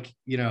feel like,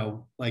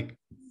 do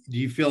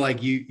you feel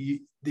like you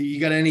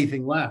got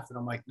anything left? And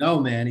I'm like, no,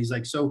 man. He's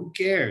like, so who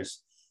cares?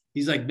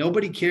 He's like,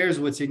 nobody cares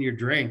what's in your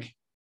drink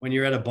when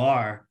you're at a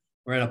bar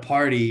or at a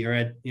party or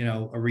at,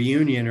 a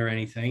reunion or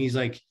anything. He's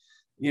like,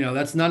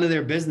 that's none of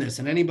their business.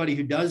 And anybody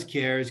who does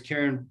care is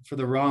caring for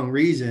the wrong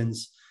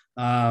reasons.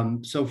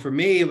 So for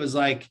me, it was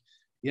like,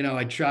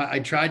 I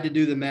tried to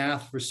do the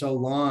math for so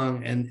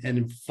long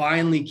and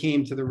finally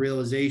came to the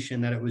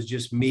realization that it was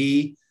just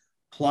me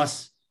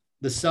plus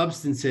the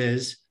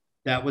substances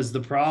that was the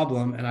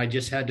problem. And I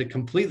just had to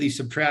completely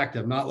subtract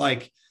them, not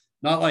like,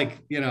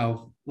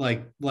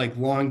 like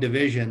long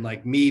division,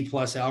 like me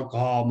plus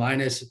alcohol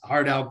minus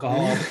hard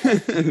alcohol,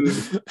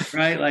 food,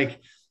 right?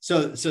 Like,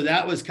 so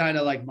that was kind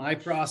of like my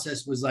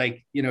process was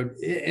like, and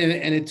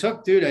it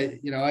took, dude,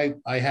 I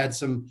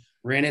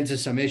ran into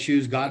some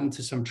issues, got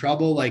into some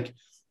trouble. Like,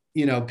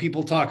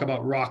 people talk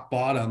about rock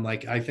bottom.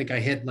 Like, I think I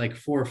hit like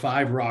 4 or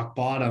 5 rock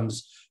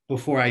bottoms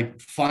before I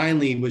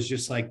finally was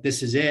just like,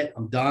 this is it,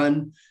 I'm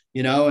done,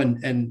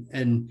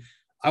 and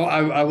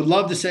I would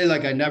love to say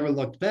like I never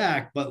looked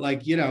back, but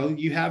like, you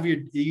have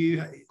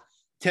you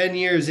 10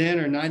 years in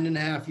or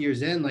 9.5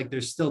 years in, like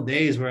there's still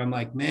days where I'm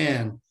like,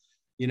 man,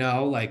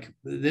 like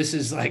this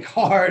is like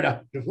hard.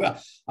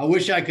 I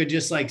wish I could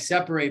just like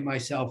separate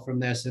myself from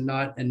this and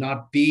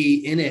not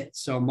be in it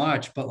so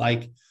much. But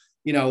like,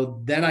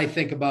 then I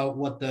think about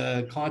what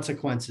the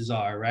consequences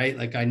are, right?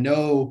 Like I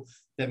know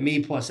that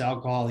me plus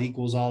alcohol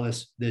equals all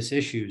this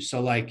issue.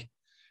 So like,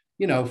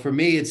 for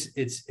me,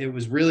 it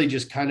was really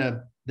just kind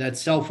of that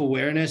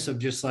self-awareness of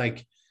just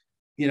like,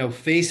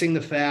 facing the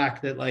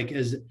fact that like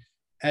as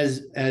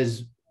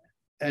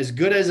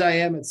good as I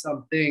am at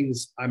some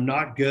things, I'm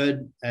not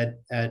good at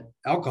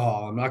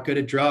alcohol. I'm not good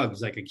at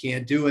drugs. Like I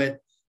can't do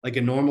it like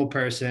a normal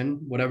person,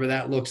 whatever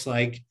that looks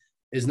like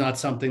is not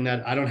something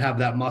that I don't have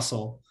that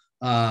muscle.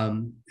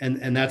 And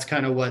that's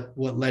kind of what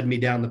led me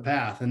down the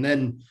path. And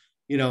then,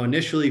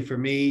 initially for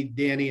me,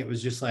 Danny, it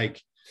was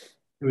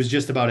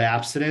just about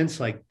abstinence.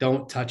 Like,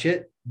 don't touch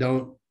it.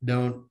 Don't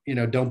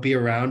be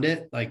around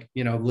it. Like,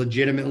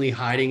 legitimately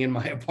hiding in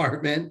my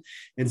apartment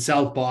in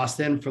South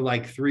Boston for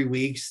like 3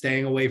 weeks,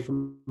 staying away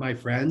from my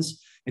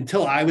friends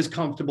until I was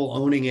comfortable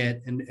owning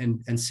it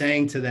and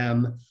saying to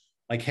them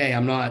like, hey,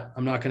 I'm not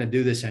going to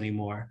do this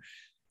anymore.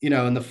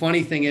 And the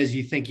funny thing is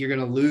you think you're going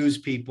to lose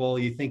people.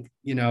 You think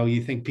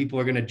people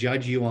are going to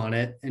judge you on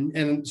it.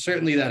 And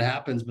certainly that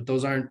happens, but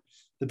those aren't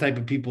the type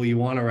of people you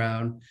want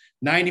around.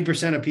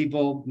 90% of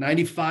people,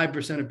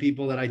 95% of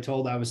people that I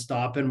told I was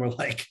stopping were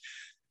like,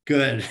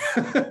 good.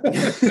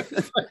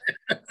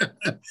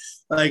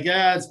 Like,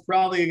 yeah, it's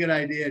probably a good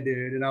idea,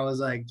 dude. And I was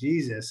like,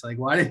 Jesus, like,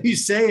 why didn't you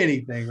say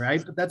anything?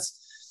 Right. But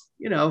that's,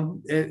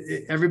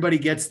 everybody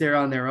gets there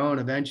on their own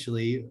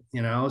eventually,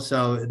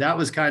 so that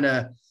was kind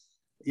of,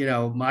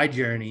 my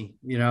journey.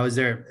 Is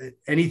there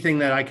anything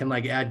that I can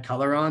like add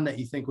color on that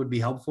you think would be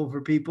helpful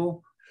for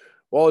people?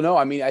 Well, no,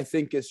 I mean, I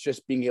think it's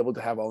just being able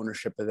to have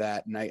ownership of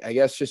that. And I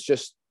guess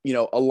just,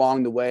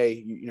 along the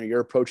way,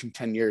 you're approaching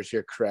 10 years,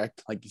 you're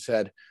correct, like you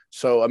said.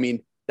 So, I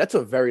mean, that's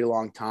a very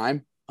long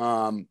time.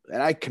 And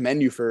I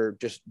commend you for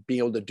just being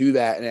able to do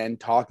that and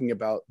talking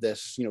about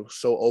this,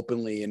 so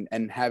openly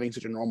and having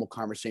such a normal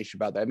conversation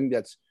about that. I think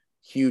that's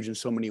huge in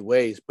so many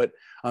ways. But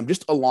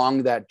just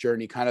along that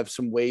journey, kind of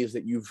some ways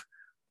that you've,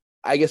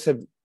 I guess, have,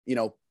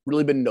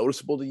 really been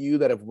noticeable to you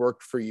that have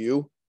worked for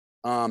you,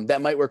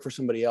 that might work for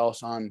somebody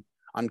else on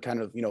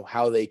kind of,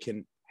 how they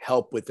can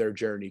help with their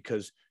journey.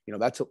 Cause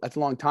that's a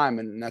long time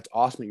and that's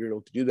awesome that you're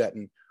able to do that.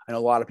 And I know a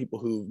lot of people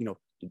who,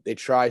 they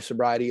try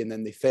sobriety and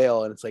then they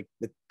fail. And it's like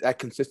that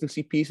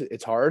consistency piece,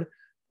 it's hard,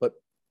 but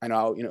I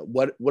know,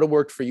 what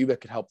worked for you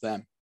that could help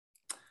them.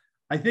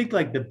 I think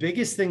like the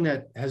biggest thing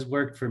that has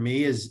worked for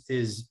me is,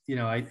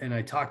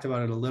 I talked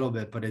about it a little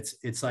bit, but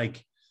it's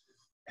like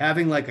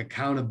having like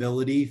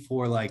accountability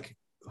for like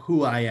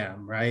who I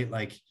am, right?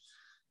 Like,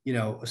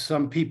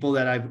 some people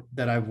that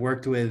I've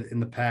worked with in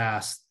the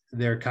past,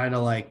 they're kind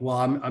of like, well,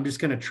 I'm just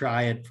going to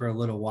try it for a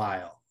little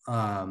while.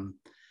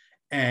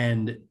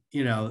 And,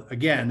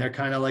 again, they're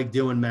kind of like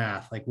doing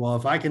math, like, well,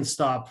 if I can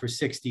stop for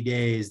 60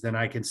 days, then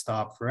I can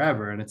stop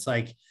forever. And it's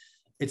like,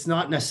 it's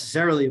not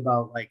necessarily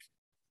about like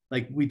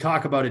we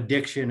talk about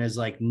addiction as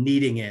like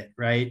needing it,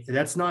 right?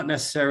 That's not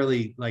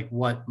necessarily like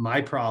what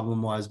my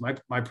problem was.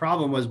 My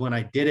problem was when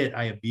I did it,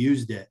 I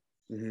abused it.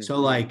 Mm-hmm. So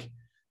like,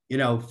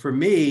 for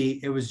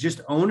me, it was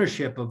just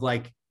ownership of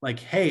like,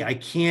 hey, I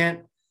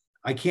can't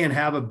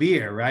have a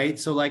beer, right?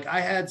 So like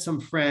I had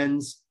some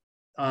friends,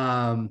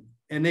 and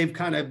they've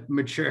kind of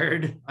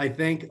matured, I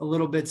think, a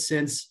little bit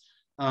since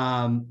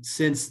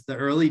the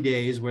early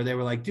days where they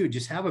were like, dude,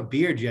 just have a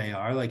beer,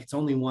 JR. Like it's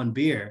only one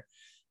beer.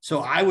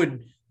 So I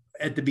would,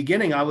 at the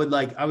beginning, I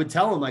would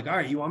tell them like, all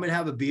right, you want me to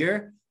have a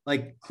beer?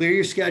 Like clear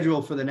your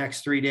schedule for the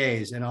next 3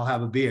 days and I'll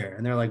have a beer.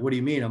 And they're like, what do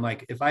you mean? I'm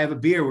like, if I have a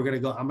beer, I'm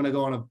going to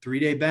go on a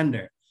 3-day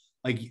bender.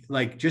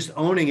 Like just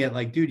owning it.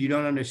 Like, dude, you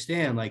don't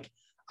understand. Like,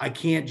 I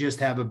can't just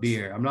have a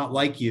beer. I'm not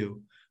like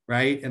you.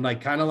 Right. And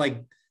like, kind of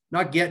like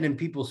not getting in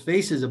people's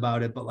faces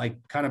about it, but like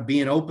kind of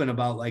being open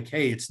about like,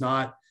 hey, it's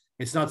not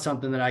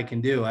something that I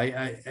can do.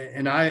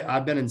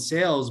 I've been in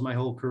sales my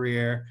whole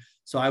career.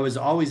 So I was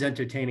always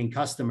entertaining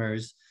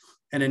customers.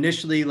 And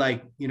initially,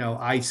 like, you know,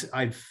 I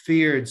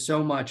feared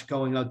so much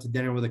going out to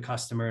dinner with a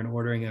customer and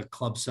ordering a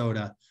club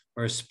soda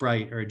or a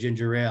Sprite or a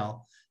ginger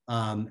ale.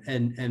 And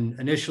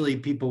initially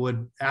people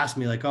would ask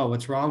me like, oh,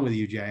 what's wrong with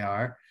you,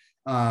 JR?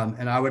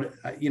 And I would,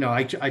 you know,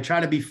 I try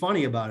to be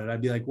funny about it.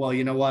 I'd be like, well,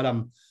 you know what?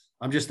 I'm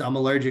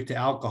allergic to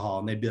alcohol.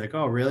 And they'd be like,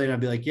 oh, really? And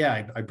I'd be like,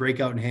 yeah, I break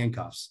out in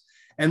handcuffs.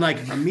 And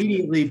like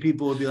immediately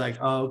people would be like,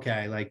 oh,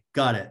 okay, like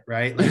got it.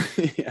 Right.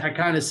 Like Yeah. that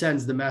kind of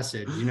sends the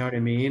message, you know what I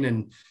mean?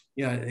 And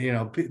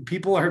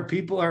people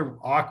are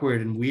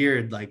awkward and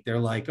weird. Like they're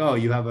like, oh,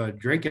 you have a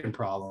drinking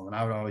problem. And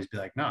I would always be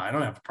like, no, I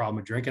don't have a problem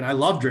with drinking. I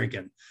love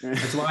drinking.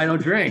 That's why I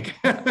don't drink.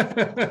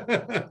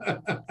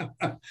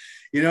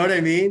 You know what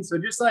I mean? So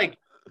just like,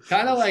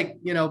 kind of like,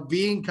 you know,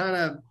 being kind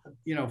of,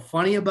 you know,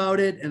 funny about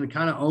it and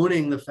kind of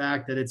owning the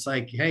fact that it's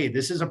like, hey,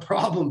 this is a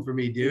problem for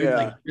me, dude. Yeah.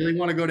 Like really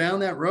want to go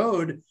down that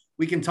road.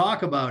 We can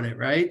talk about it.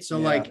 Right. So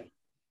like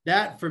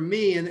that for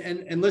me,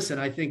 and listen,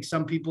 I think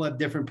some people have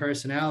different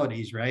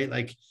personalities, right?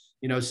 Like,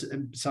 you know,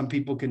 some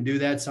people can do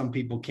that. Some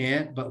people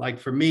can't, but like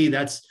for me,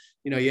 that's,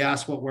 you know, you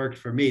ask what worked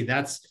for me.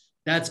 That's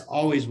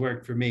always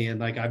worked for me. And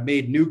like, I've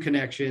made new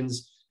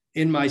connections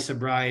in my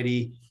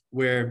sobriety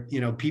where, you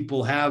know,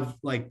 people have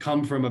like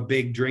come from a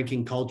big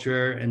drinking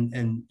culture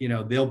and, you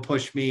know, they'll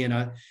push me and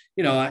I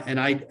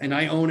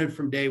own it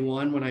from day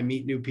one when I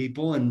meet new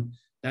people. And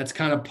that's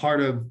kind of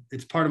part of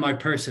my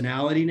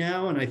personality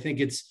now. And I think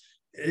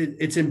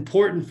it's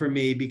important for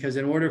me because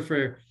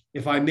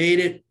if I made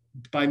it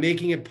by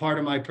making it part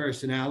of my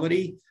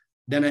personality,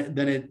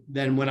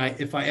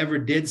 if I ever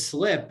did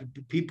slip,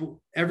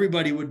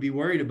 everybody would be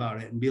worried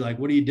about it and be like,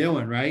 what are you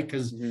doing? Right.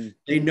 Cause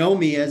they know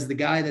me as the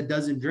guy that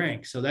doesn't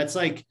drink. So that's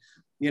like,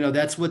 you know,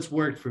 that's what's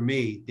worked for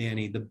me,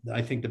 Danny.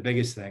 I think the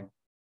biggest thing.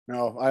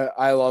 No,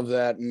 I love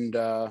that. And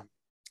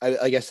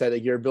like I said,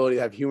 like your ability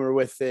to have humor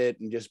with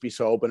it and just be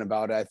so open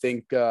about it. I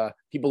think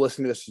people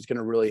listening to this is going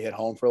to really hit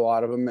home for a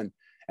lot of them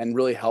and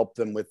really help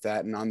them with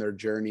that and on their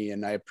journey.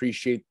 And I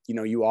appreciate, you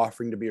know, you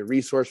offering to be a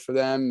resource for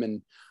them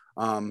and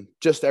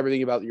just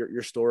everything about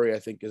your story, I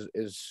think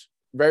is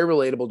very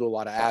relatable to a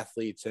lot of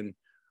athletes and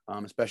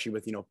especially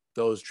with, you know,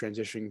 those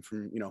transitioning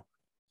from, you know,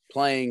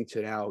 playing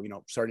to now, you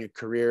know, starting a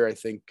career. I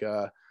think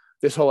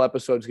this whole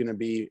episode is going to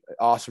be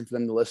awesome for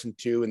them to listen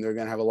to, and they're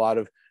going to have a lot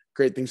of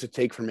great things to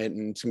take from it,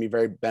 and it's going to be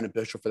very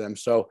beneficial for them.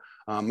 So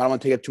I don't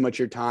want to take up too much of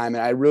your time,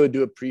 and I really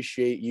do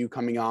appreciate you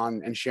coming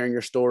on and sharing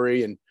your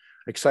story, and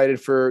excited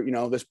for, you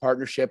know, this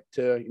partnership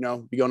to, you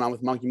know, be going on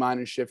with Monkey Mind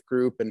and Shift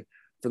Group. And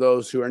for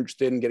those who are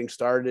interested in getting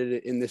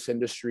started in this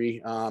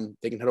industry,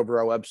 they can head over to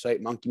our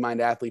website,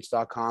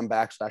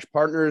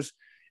 monkeymindathletes.com/partners,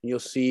 and you'll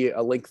see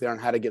a link there on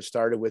how to get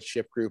started with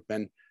Shift Group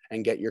and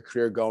get your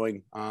career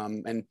going.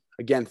 And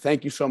again,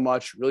 thank you so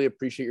much. Really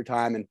appreciate your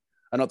time. And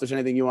I don't know if there's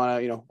anything you want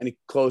to, you know, any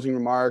closing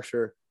remarks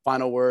or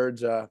final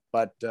words,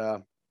 but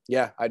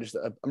yeah, I'm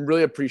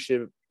really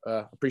appreciative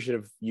of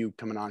you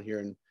coming on here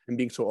and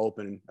being so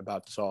open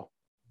about this all.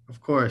 Of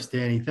course,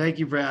 Danny. Thank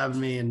you for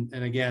having me. And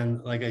again,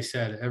 like I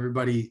said,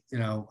 everybody, you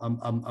know,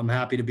 I'm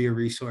happy to be a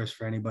resource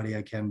for anybody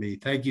I can be.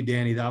 Thank you,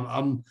 Danny.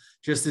 I'm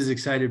just as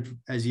excited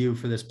as you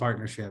for this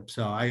partnership.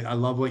 So I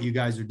love what you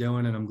guys are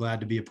doing, and I'm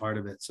glad to be a part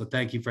of it. So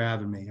thank you for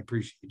having me. I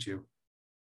appreciate you.